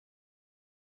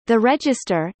The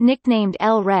Register, nicknamed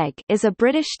El Reg, is a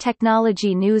British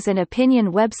technology news and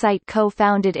opinion website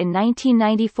co-founded in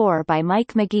 1994 by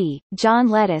Mike Magee, John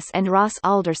Lettuce and Ross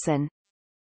Alderson.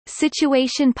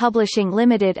 Situation Publishing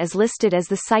Limited is listed as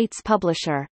the site's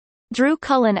publisher. Drew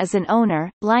Cullen is an owner,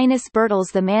 Linus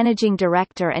Bertels the managing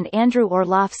director and Andrew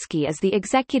Orlovsky is the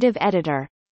executive editor.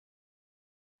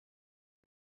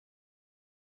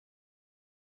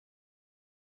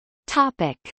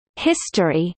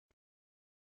 History.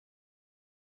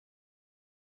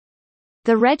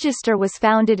 The Register was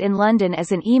founded in London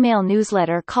as an email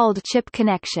newsletter called Chip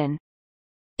Connection.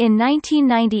 In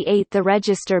 1998 the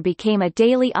Register became a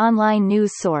daily online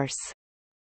news source.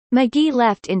 Magee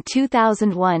left in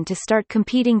 2001 to start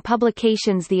competing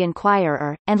publications The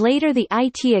Inquirer, and later the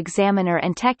IT Examiner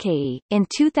and Techie. In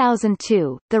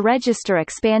 2002, the Register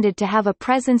expanded to have a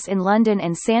presence in London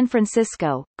and San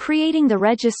Francisco, creating the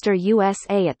Register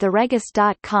USA at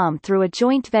theregis.com through a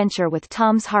joint venture with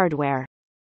Tom's Hardware.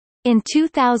 In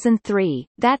 2003,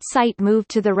 that site moved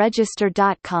to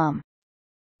theregister.com.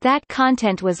 That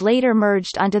content was later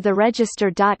merged onto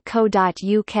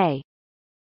theregister.co.uk.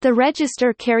 The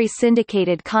Register carries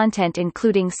syndicated content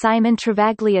including Simon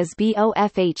Travaglia's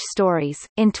BOFH stories.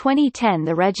 In 2010,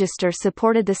 the Register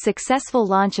supported the successful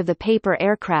launch of the paper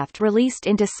aircraft released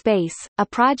into space, a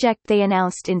project they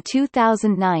announced in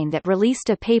 2009 that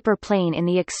released a paper plane in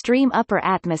the extreme upper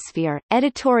atmosphere.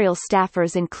 Editorial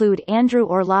staffers include Andrew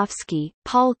Orlovsky,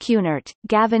 Paul Cunert,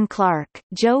 Gavin Clark,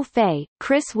 Joe Fay,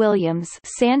 Chris Williams,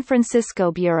 San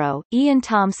Francisco Bureau, Ian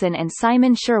Thompson, and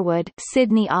Simon Sherwood,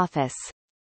 Sydney office.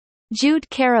 Jude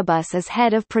Carabas is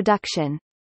head of production.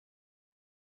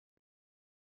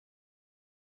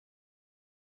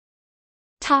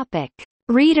 Topic: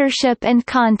 Readership and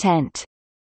content.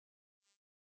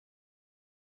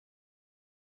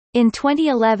 In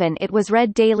 2011 it was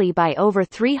read daily by over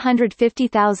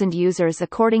 350,000 users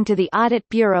according to the Audit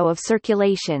Bureau of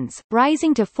Circulations,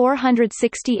 rising to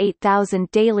 468,000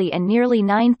 daily and nearly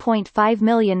 9.5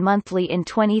 million monthly in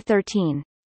 2013.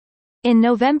 In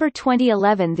November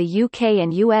 2011 the UK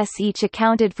and US each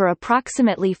accounted for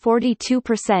approximately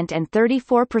 42% and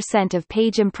 34% of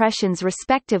page impressions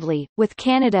respectively, with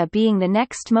Canada being the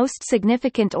next most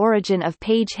significant origin of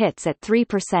page hits at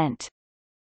 3%.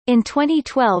 In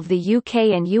 2012 the UK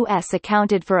and US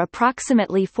accounted for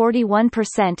approximately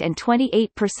 41% and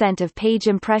 28% of page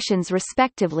impressions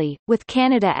respectively, with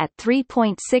Canada at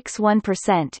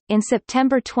 3.61%. In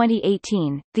September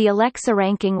 2018, the Alexa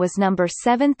ranking was number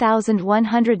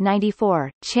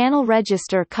 7194. Channel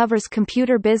Register covers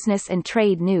computer business and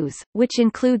trade news, which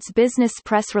includes business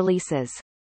press releases.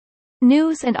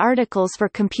 News and articles for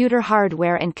computer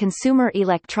hardware and consumer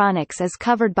electronics is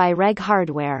covered by Reg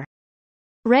Hardware.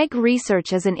 Reg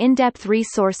Research is an in-depth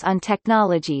resource on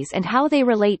technologies and how they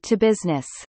relate to business.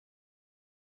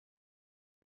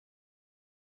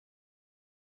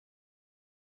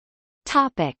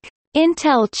 Topic: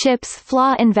 Intel chips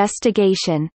flaw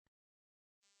investigation.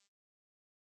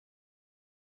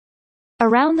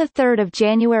 Around 3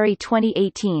 January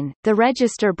 2018, the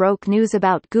Register broke news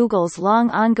about Google's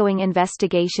long ongoing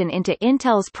investigation into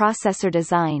Intel's processor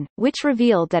design, which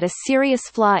revealed that a serious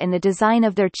flaw in the design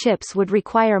of their chips would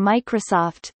require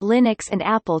Microsoft, Linux and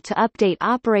Apple to update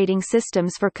operating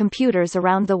systems for computers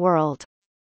around the world.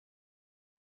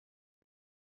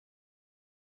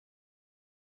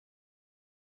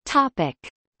 Topic: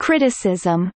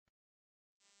 Criticism.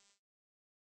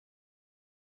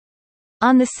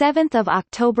 On 7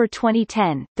 October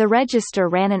 2010, the Register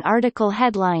ran an article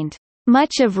headlined,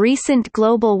 "Much of recent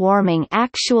global warming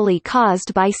actually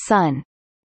caused by sun."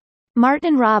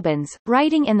 Martin Robbins,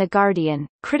 writing in The Guardian,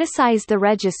 criticized the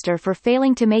Register for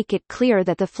failing to make it clear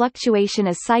that the fluctuation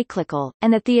is cyclical,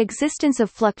 and that the existence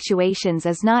of fluctuations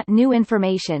is not new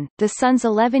information. The Sun's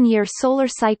 11-year solar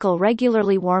cycle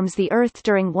regularly warms the Earth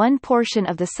during one portion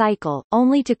of the cycle,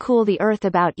 only to cool the Earth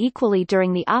about equally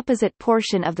during the opposite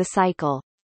portion of the cycle.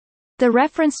 The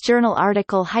reference journal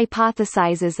article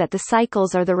hypothesizes that the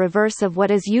cycles are the reverse of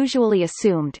what is usually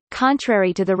assumed.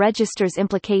 Contrary to the Register's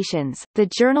implications, the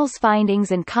journal's findings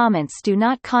and comments do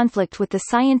not conflict with the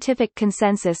scientific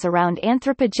consensus around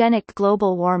anthropogenic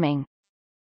global warming.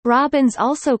 Robbins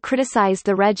also criticized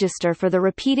the Register for the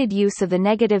repeated use of the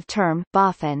negative term,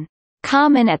 boffin,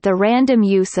 common at the random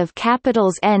use of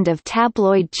capitals end of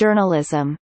tabloid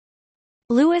journalism.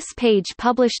 Louis Page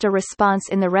published a response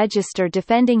in the Register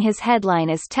defending his headline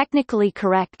as technically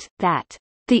correct, that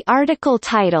the article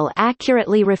title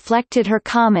accurately reflected her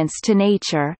comments to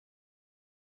Nature.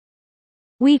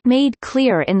 We made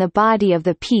clear in the body of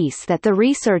the piece that the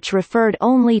research referred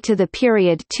only to the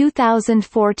period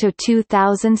 2004 to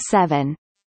 2007.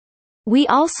 We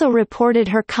also reported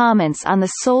her comments on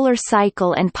the solar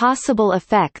cycle and possible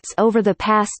effects over the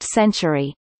past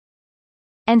century.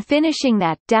 And finishing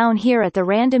that, down here at the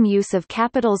random use of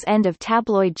capitals end of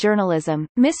tabloid journalism,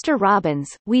 Mr. Robbins,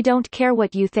 we don't care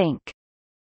what you think.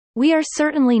 We are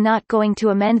certainly not going to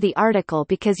amend the article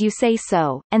because you say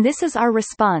so, and this is our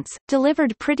response,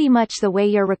 delivered pretty much the way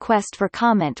your request for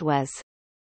comment was.